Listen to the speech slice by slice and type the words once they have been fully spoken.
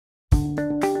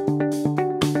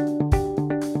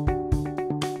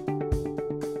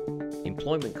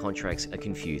employment contracts are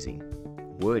confusing,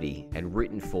 wordy, and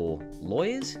written for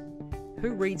lawyers?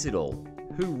 Who reads it all?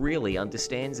 Who really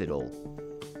understands it all?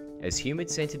 As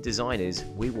human-centered designers,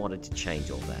 we wanted to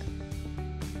change all that.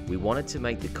 We wanted to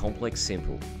make the complex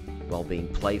simple, while being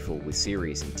playful with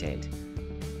serious intent.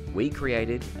 We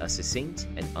created a succinct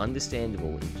and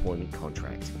understandable employment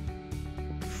contract.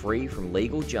 Free from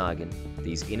legal jargon,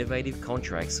 these innovative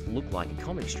contracts look like a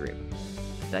comic strip.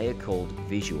 They are called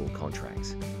visual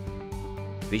contracts.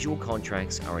 Visual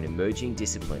contracts are an emerging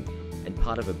discipline and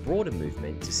part of a broader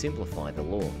movement to simplify the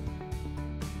law.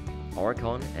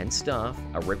 Aurecon and staff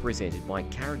are represented by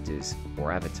characters or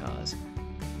avatars.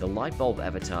 The light bulb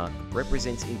avatar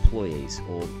represents employees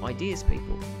or ideas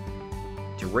people.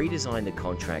 To redesign the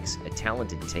contracts, a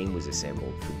talented team was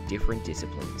assembled from different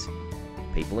disciplines: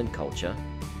 people and culture,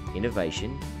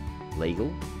 innovation,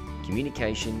 legal,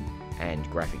 communication, and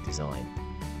graphic design.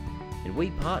 And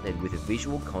we partnered with a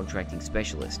visual contracting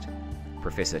specialist,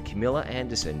 Professor Camilla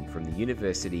Anderson from the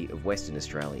University of Western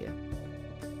Australia.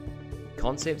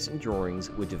 Concepts and drawings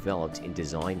were developed in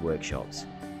design workshops.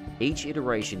 Each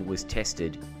iteration was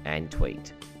tested and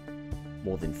tweaked.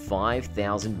 More than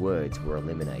 5,000 words were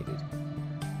eliminated.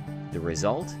 The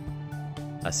result?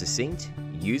 A succinct,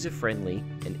 user-friendly,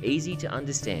 and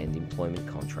easy-to-understand employment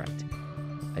contract.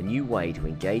 A new way to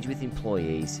engage with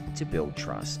employees to build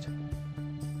trust.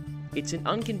 It's an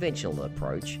unconventional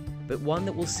approach, but one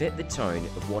that will set the tone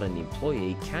of what an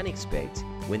employee can expect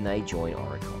when they join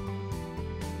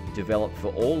Aurecon. Developed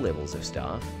for all levels of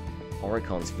staff,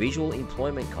 Aurecon's visual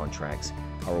employment contracts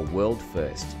are a world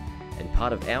first and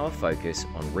part of our focus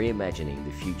on reimagining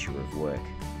the future of work.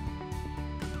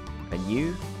 A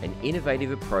new and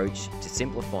innovative approach to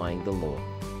simplifying the law,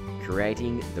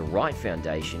 creating the right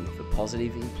foundation for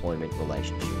positive employment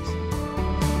relationships.